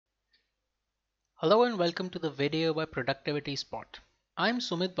Hello and welcome to the video by Productivity Spot. I'm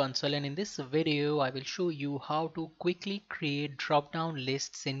Sumit Bansal, and in this video I will show you how to quickly create drop-down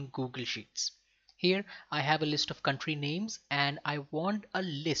lists in Google Sheets. Here I have a list of country names and I want a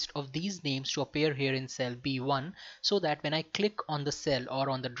list of these names to appear here in cell B1 so that when I click on the cell or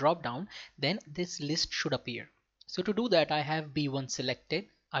on the drop-down, then this list should appear. So to do that, I have B1 selected.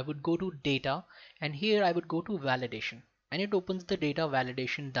 I would go to data and here I would go to validation and it opens the data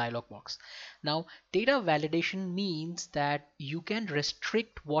validation dialog box. Now, data validation means that you can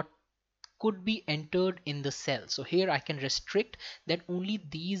restrict what could be entered in the cell. So here I can restrict that only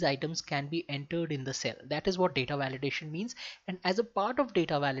these items can be entered in the cell. That is what data validation means. And as a part of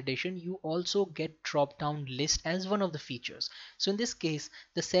data validation, you also get drop down list as one of the features. So in this case,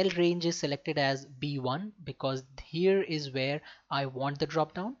 the cell range is selected as B1 because here is where I want the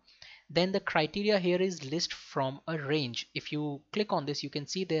drop down. Then the criteria here is list from a range. If you click on this, you can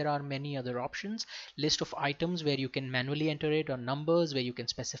see there are many other options. List of items where you can manually enter it, or numbers where you can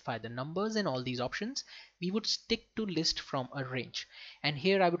specify the numbers, and all these options. We would stick to list from a range. And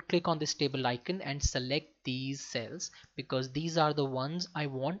here I would click on this table icon and select these cells because these are the ones I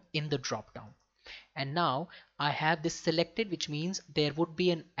want in the drop down. And now I have this selected, which means there would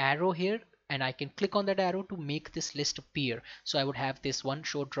be an arrow here and I can click on that arrow to make this list appear. So I would have this one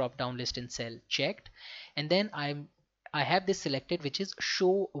show drop down list in cell checked, and then I have this selected, which is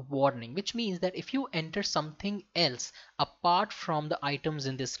show warning, which means that if you enter something else apart from the items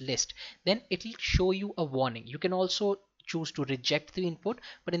in this list, then it will show you a warning. You can also choose to reject the input,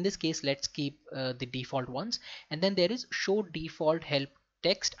 but in this case let's keep the default ones. And then there is show default help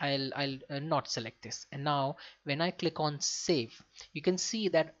text. I'll not select this. And now when I click on save, you can see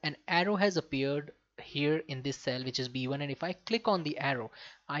that an arrow has appeared here in this cell, which is B1, and if I click on the arrow,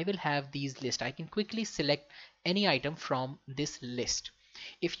 I will have these lists. I can quickly select any item from this list.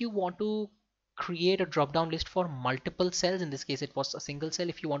 If you want to create a drop down list for multiple cells, in this case it was a single cell,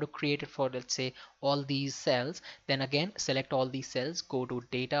 if you want to create it for, let's say, all these cells, then again select all these cells, go to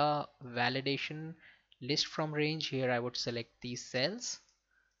data validation, list from range. Here I would select these cells,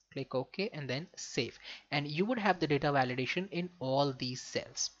 click OK, and then save, and you would have the data validation in all these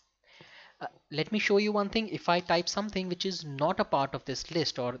cells. Let me show you one thing. If I type something which is not a part of this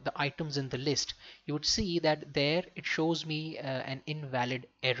list or the items in the list, you would see that there it shows me an invalid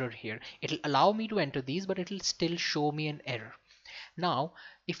error here. It'll allow me to enter these, but it'll still show me an error. Now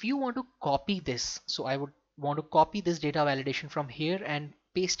if you want to copy this, so I would want to copy this data validation from here and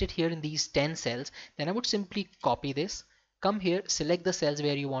paste it here in these 10 cells, then I would simply copy this, come here, select the cells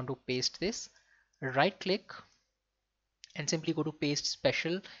where you want to paste this, right click and simply go to paste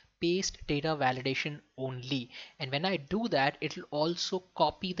special, paste data validation only. And when I do that, it will also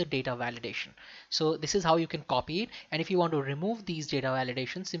copy the data validation. So this is how you can copy it. And if you want to remove these data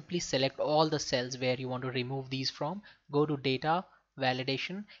validations, simply select all the cells where you want to remove these from, go to data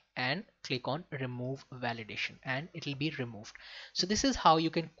validation and click on remove validation, and it will be removed. So this is how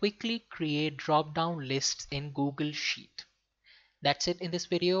you can quickly create drop down lists in Google Sheet. That's it in this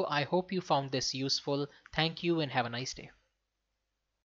video. I hope you found this useful. Thank you and have a nice day.